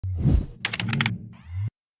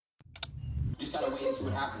Just gotta wait and see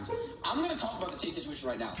what happens. I'm gonna talk about the Tate situation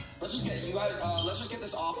right now. Let's just get you guys. Let's just get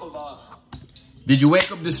this off of. Did you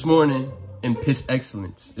wake up this morning and piss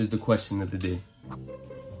excellence? Is the question of the day.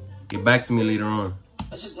 Get back to me later on.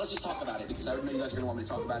 Let's just talk about it because I know you guys are gonna want me to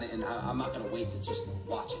talk about it, and I'm not gonna wait to just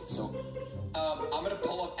watch it. So, I'm gonna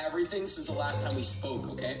pull up everything since the last time we spoke.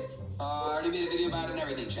 Okay. I already made a video about it and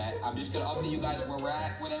everything, chat. I'm just gonna update you guys where we're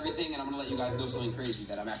at with everything, and I'm gonna let you guys know something crazy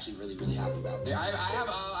that I'm actually really, really happy about.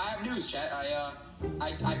 I have news, chat. I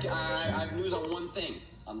have news on one thing,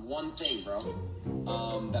 bro.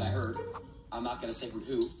 That I heard. I'm not gonna say from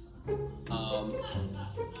who.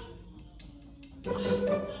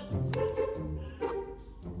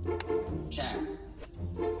 Chat.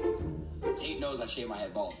 Tate knows I shave my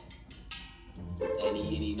head bald, and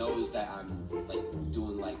he knows that I'm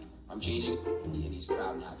I'm changing, and he's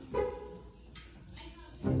proud and happy.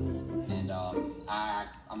 And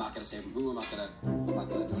I'm not gonna say from who. I'm not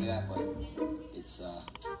gonna do any of that. But it's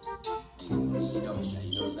he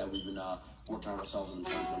knows that we've been working on ourselves in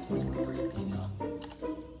 2023, and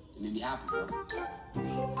it made me happy, bro.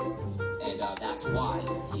 And that's why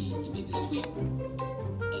he made this tweet,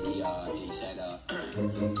 and he said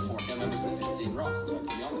for family members of the 50 Ross, that's why he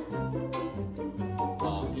put me on there.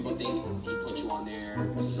 People think he put you on there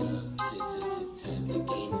to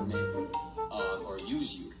gain from it or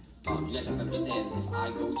use you. You guys have to understand, if I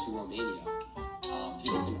go to Romania,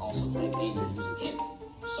 people can also claim, hey, they're using him.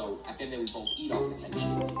 So at the end of the day, we both eat off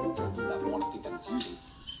attention for people that want to think that it's using.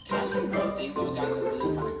 Can I say one thing, though, guys, that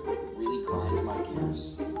really grinds my gears?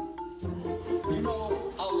 You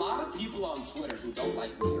know, a lot of people on Twitter who don't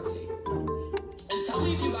like me or Tate, and tell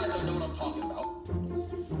me if you guys don't know what I'm talking about,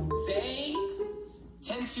 they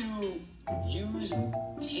tend to use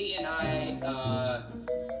Tate and I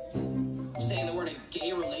saying that we're in a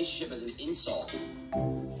gay relationship as an insult.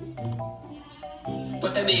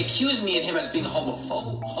 But then they accuse me and him as being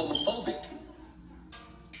homophobic.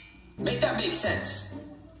 Make that make sense.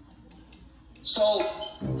 So,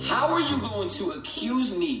 how are you going to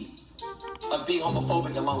accuse me of being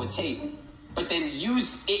homophobic along with Tate, but then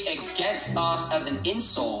use it against us as an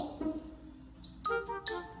insult?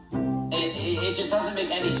 It just doesn't make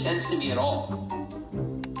any sense to me at all.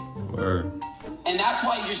 Word. And that's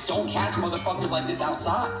why you just don't catch motherfuckers like this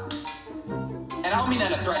outside. And I don't mean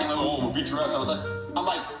that in a threatening, like, oh, we'll beat your ass. I'm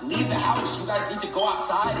like, leave the house. You guys need to go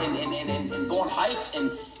outside and go on hikes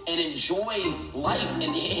and enjoy life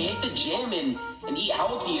and hit the gym and eat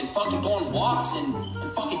healthy and fucking go on walks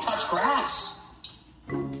and fucking touch grass.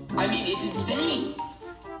 I mean, it's insane.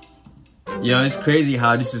 Yo, it's crazy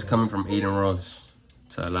how this is coming from Adin Ross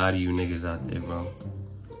to a lot of you niggas out there, bro.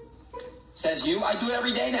 Says you? I do it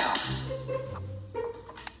every day now.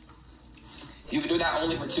 You've been doing that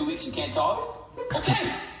only for 2 weeks, you can't talk?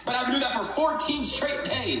 Okay, but I've been doing that for 14 straight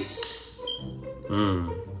days.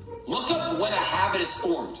 Look up when a habit is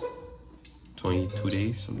formed. 22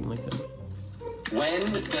 days, something like that.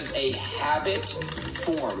 When does a habit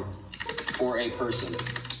form for a person?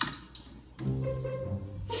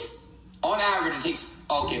 On average, it takes,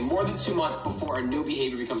 more than 2 months before a new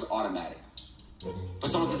behavior becomes automatic. But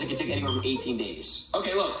someone says it can take anywhere from 18 days.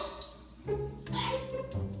 Okay, look.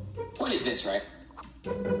 Point is this, right?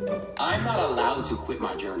 I'm not allowed to quit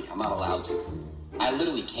my journey. I'm not allowed to. I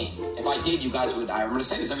literally can't. If I did, you guys would, I'm going to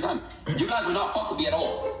say this every time, you guys would not fuck with me at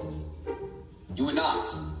all. You would not.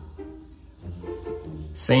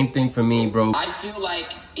 Same thing for me, bro. I feel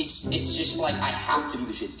like it's just like I have to do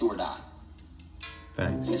the shit, do or die.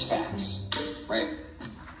 Facts. It's facts, right?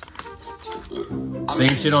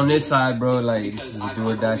 Same shit on this side, bro. Like, this is a do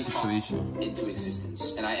or die situation. Into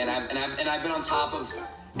existence, and I've been on top of,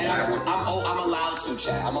 and I'm allowed to,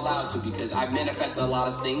 chat. I'm allowed to because I've manifested a lot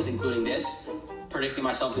of things, including this, predicting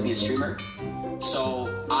myself to be a streamer.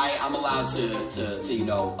 So I'm allowed to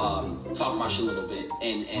talk my shit a little bit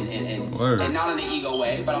and not in an ego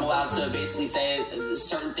way, but I'm allowed to basically say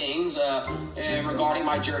certain things regarding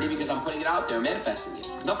my journey because I'm putting it out there, manifesting it.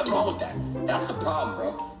 Nothing wrong with that. That's the problem,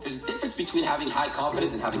 bro. There's a difference between having high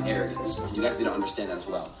confidence and having arrogance. And you guys need to understand that as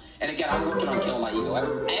well. And again, I'm working on killing my ego.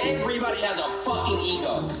 Everybody has a fucking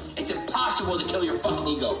ego. It's impossible to kill your fucking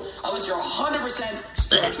ego unless you're 100%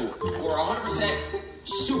 spiritual or 100%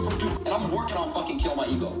 super duper. And I'm working on fucking killing my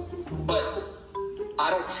ego. But I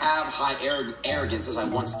don't have high arrogance as I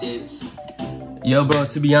once did. Yo, bro,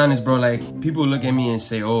 to be honest, bro, like, people look at me and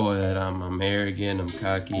say, oh, that I'm arrogant, I'm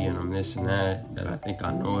cocky, and I'm this and that I think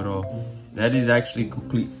I know it all. That is actually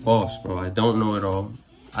complete false, bro. I don't know it all.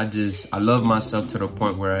 I love myself to the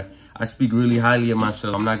point where I speak really highly of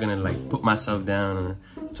myself. I'm not gonna, like, put myself down or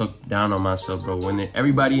took down on myself, bro. When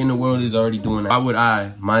everybody in the world is already doing that, why would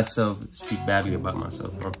I, myself, speak badly about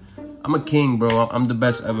myself, bro? I'm a king, bro. I'm the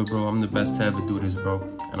best ever, bro. I'm the best to ever do this, bro.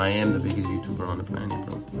 And I am the biggest YouTuber on the planet,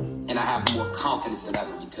 bro. And I have more confidence than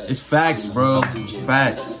ever because... It's facts, bro. It's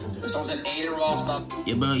facts. Someone said Adin Ross stuff.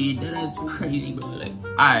 Yeah, bro, that's crazy, bro. Like,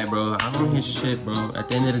 alright, bro. I don't hear shit, bro. At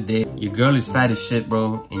the end of the day, your girl is fat as shit,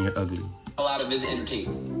 bro, and you're ugly. Allowed to visit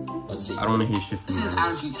entertainment. Let's see. I don't want to hear shit from you. Since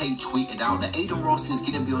Andrew Tate tweeted out that Adin Ross is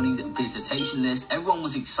going to be on his visitation list, everyone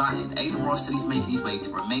was excited. Adin Ross said he's making his way to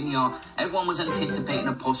Romania. Everyone was anticipating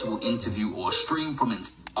a possible interview or stream from him.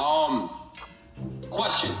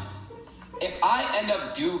 Question. If I end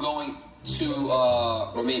up going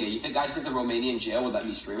to Romania, you guys think the Romanian jail would let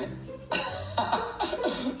me stream it?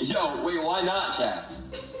 Yo, wait, why not, chat?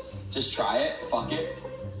 Just try it. Fuck it.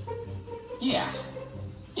 Yeah.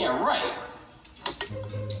 Yeah, right.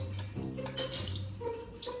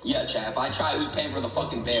 Yeah, chat, if I try, who's paying for the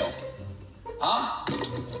fucking bail? Huh?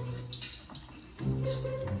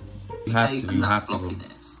 You have to.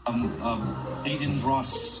 Adin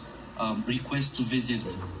Ross request to visit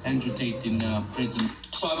Andrew Tate in prison.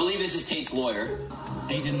 So I believe this is Tate's lawyer.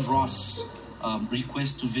 Adin Ross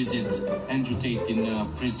request to visit Andrew Tate in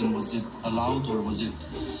prison. Was it allowed or was it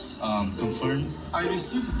confirmed? I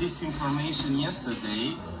received this information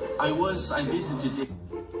yesterday. I visited it.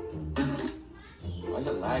 Why is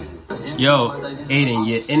it lagging? Yo, Adin,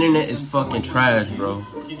 your internet is fucking trash, bro.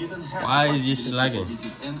 Why is your shit lagging?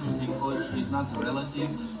 Andrew because he's not a relative,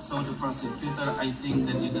 so the prosecutor, I think,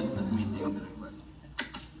 they didn't admit the request.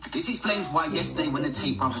 This explains why yesterday when the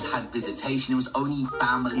Tate brothers had visitation, it was only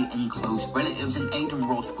family and close relatives and Adin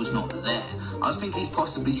Ross was not there. I was thinking he's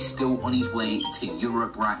possibly still on his way to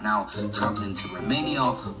Europe right now, traveling to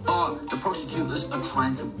Romania, but the prosecutors are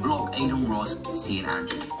trying to block Adin Ross seeing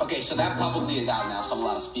Andrew. Okay, so that publicly is out now, so I'm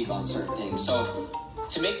allowed to speak on certain things. So,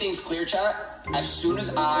 to make things clear, chat, as soon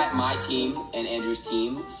as my team and Andrew's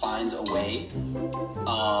team finds a way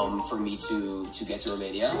for me to get to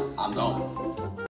Romania, I'm going.